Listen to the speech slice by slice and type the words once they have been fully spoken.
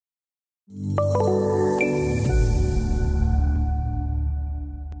Explore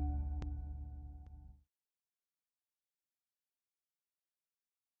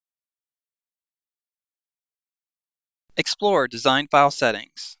design file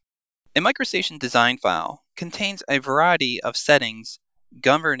settings. A MicroStation design file contains a variety of settings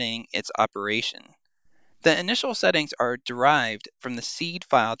governing its operation. The initial settings are derived from the seed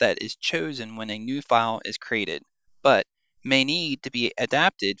file that is chosen when a new file is created, but may need to be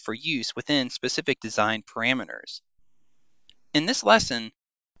adapted for use within specific design parameters. In this lesson,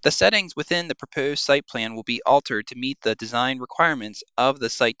 the settings within the proposed site plan will be altered to meet the design requirements of the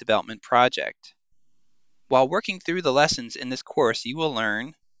site development project. While working through the lessons in this course, you will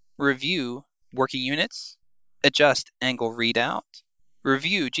learn: review working units, adjust angle readout,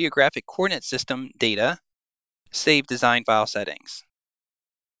 review geographic coordinate system data, save design file settings.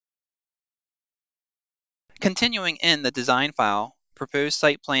 Continuing in the design file, proposed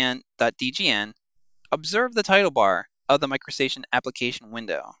site plan.dgn, observe the title bar of the MicroStation application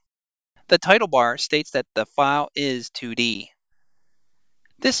window. The title bar states that the file is 2D.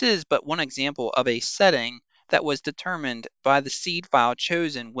 This is but one example of a setting that was determined by the seed file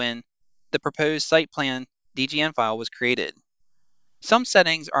chosen when the proposed site plan DGN file was created. Some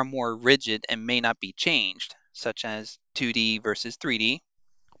settings are more rigid and may not be changed, such as 2D versus 3D,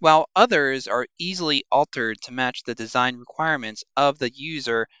 while others are easily altered to match the design requirements of the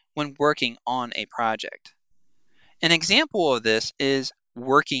user when working on a project. An example of this is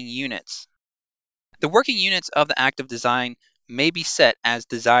working units. The working units of the active design may be set as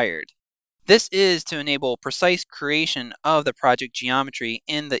desired. This is to enable precise creation of the project geometry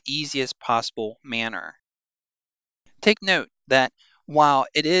in the easiest possible manner. Take note that while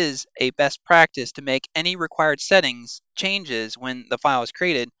it is a best practice to make any required settings changes when the file is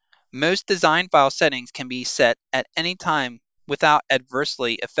created, most design file settings can be set at any time without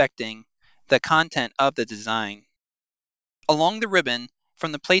adversely affecting the content of the design. Along the ribbon,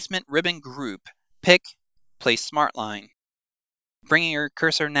 from the Placement ribbon group, pick Place Smartline. Bringing your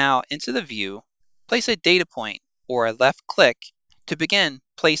cursor now into the view, place a data point or a left click to begin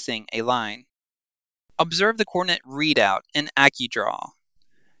placing a line. Observe the coordinate readout in Accudraw.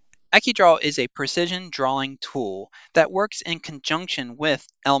 Accudraw is a precision drawing tool that works in conjunction with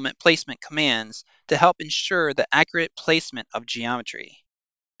element placement commands to help ensure the accurate placement of geometry.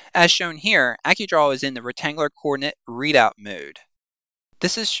 As shown here, Accudraw is in the rectangular coordinate readout mode.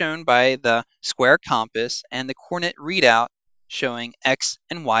 This is shown by the square compass and the coordinate readout showing x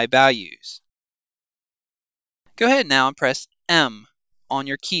and y values. Go ahead now and press M on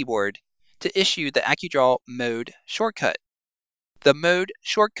your keyboard to issue the Accudraw mode shortcut. The mode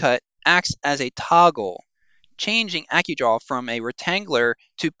shortcut acts as a toggle, changing Accudraw from a rectangular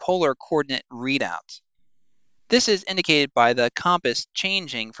to polar coordinate readout. This is indicated by the compass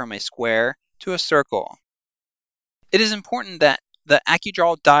changing from a square to a circle. It is important that the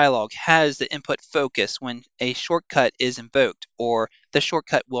Accudraw dialog has the input focus when a shortcut is invoked, or the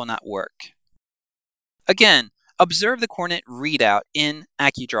shortcut will not work. Again, observe the coordinate readout in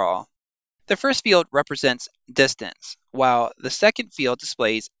Accudraw. The first field represents distance, while the second field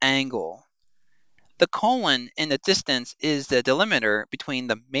displays angle. The colon in the distance is the delimiter between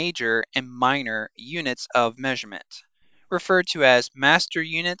the major and minor units of measurement, referred to as master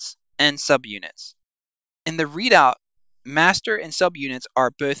units and subunits. In the readout, master and subunits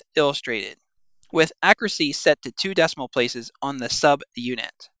are both illustrated, with accuracy set to 2 decimal places on the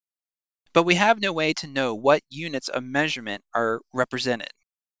subunit. But we have no way to know what units of measurement are represented.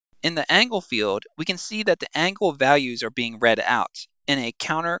 In the angle field, we can see that the angle values are being read out in a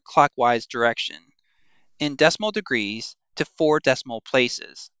counterclockwise direction, in decimal degrees to 4 decimal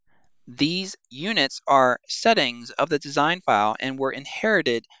places. These units are settings of the design file and were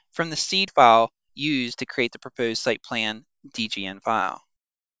inherited from the seed file used to create the proposed site plan DGN file.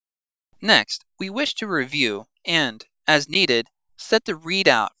 Next, we wish to review and, as needed, set the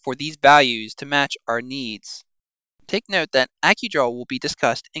readout for these values to match our needs. Take note that Accudraw will be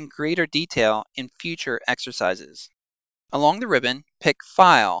discussed in greater detail in future exercises. Along the ribbon, pick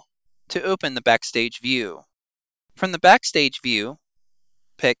File to open the Backstage view. From the Backstage view,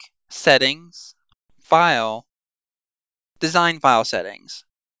 pick Settings, File, Design File Settings.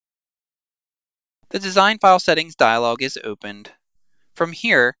 The Design File Settings dialog is opened. From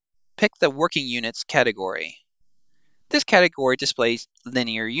here, pick the Working Units category. This category displays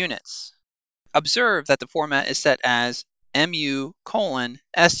linear units. Observe that the format is set as MU:(SU).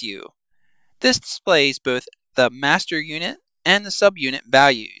 This displays both the master unit and the subunit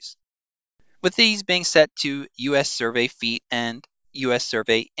values, with these being set to US survey feet and US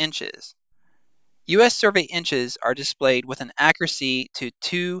survey inches. US survey inches are displayed with an accuracy to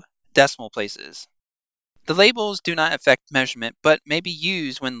 2 decimal places. The labels do not affect measurement but may be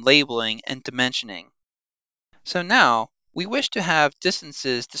used when labeling and dimensioning. So now, we wish to have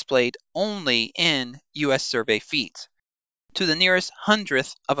distances displayed only in US survey feet, to the nearest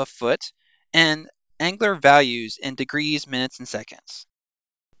hundredth of a foot, and angular values in degrees, minutes, and seconds.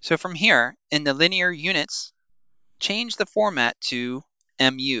 So from here, in the linear units, change the format to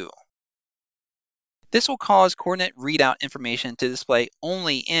MU. This will cause coordinate readout information to display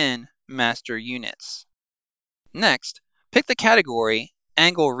only in master units. Next, pick the category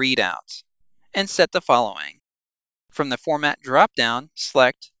Angle Readout and set the following. From the Format drop-down,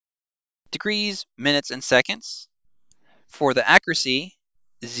 select degrees, minutes, and seconds. For the accuracy,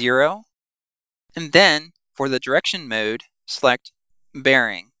 0. And then, for the direction mode, select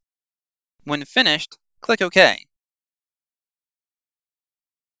bearing. When finished, click OK.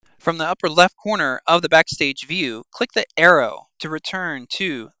 From the upper left corner of the Backstage view, click the arrow to return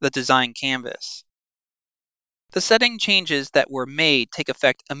to the design canvas. The setting changes that were made take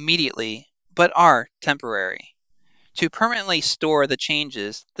effect immediately, but are temporary. To permanently store the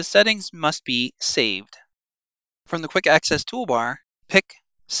changes, the settings must be saved. From the Quick Access toolbar, pick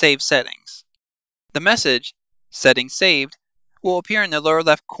Save Settings. The message, Settings Saved, will appear in the lower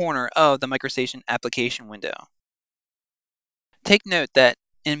left corner of the MicroStation application window. Take note that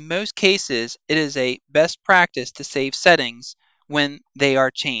in most cases, it is a best practice to save settings when they are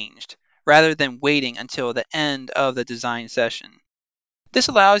changed, rather than waiting until the end of the design session. This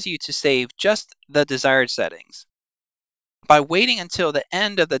allows you to save just the desired settings. By waiting until the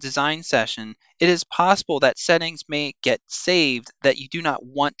end of the design session, it is possible that settings may get saved that you do not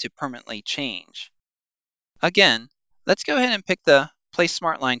want to permanently change. Again, let's go ahead and pick the Place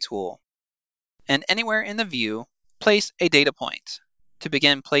Smartline tool, and anywhere in the view, place a data point to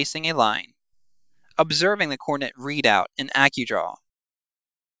begin placing a line, observing the coordinate readout in Accudraw.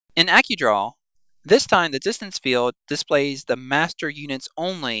 In Accudraw, this time the distance field displays the master units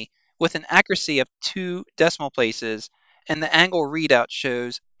only with an accuracy of 2 decimal places, and the angle readout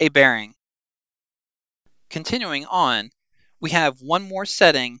shows a bearing. Continuing on, we have one more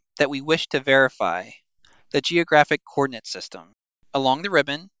setting that we wish to verify, the Geographic Coordinate System. Along the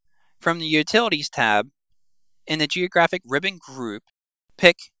ribbon, from the Utilities tab, in the Geographic ribbon group,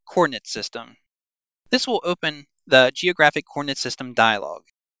 pick Coordinate System. This will open the Geographic Coordinate System dialog.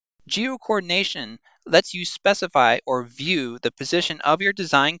 Geocoordination lets you specify or view the position of your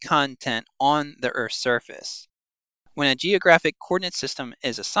design content on the Earth's surface. When a geographic coordinate system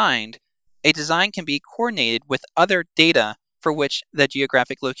is assigned, a design can be coordinated with other data for which the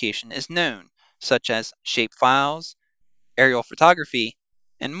geographic location is known, such as shapefiles, aerial photography,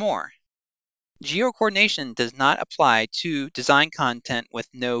 and more. Geocoordination does not apply to design content with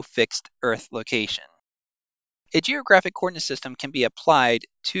no fixed Earth location. A geographic coordinate system can be applied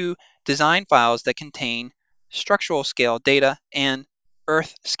to design files that contain structural scale data and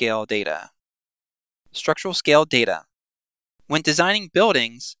Earth scale data. Structural scale data. When designing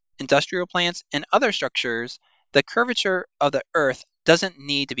buildings, industrial plants, and other structures, the curvature of the Earth doesn't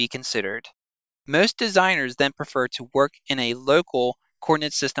need to be considered. Most designers then prefer to work in a local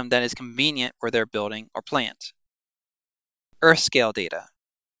coordinate system that is convenient for their building or plant. Earth scale data.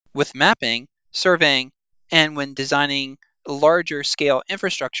 With mapping, surveying, and when designing larger scale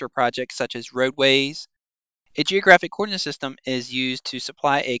infrastructure projects such as roadways, a geographic coordinate system is used to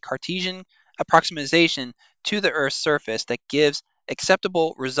supply a Cartesian approximation to the Earth's surface that gives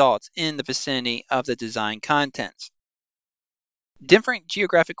acceptable results in the vicinity of the design contents. Different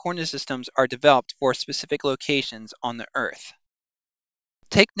geographic coordinate systems are developed for specific locations on the Earth.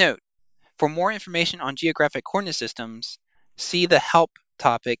 Take note, for more information on geographic coordinate systems, see the Help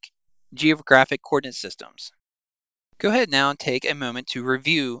topic, Geographic Coordinate Systems. Go ahead now and take a moment to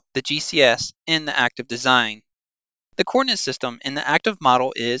review the GCS in the active design. The coordinate system in the active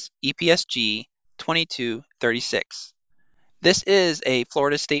model is EPSG 2236. This is a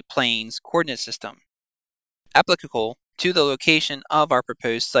Florida State Plains coordinate system, applicable to the location of our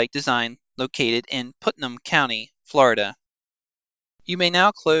proposed site design located in Putnam County, Florida. You may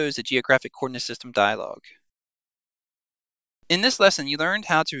now close the Geographic Coordinate System dialog. In this lesson, you learned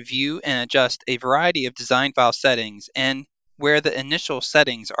how to view and adjust a variety of design file settings and where the initial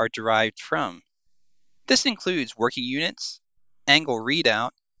settings are derived from. This includes working units, angle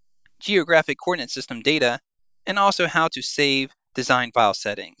readout, geographic coordinate system data, and also how to save design file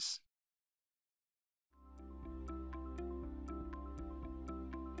settings.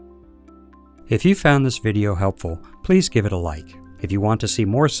 If you found this video helpful, please give it a like. If you want to see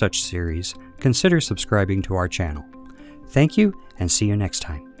more such series, consider subscribing to our channel. Thank you, and see you next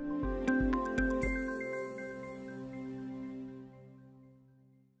time.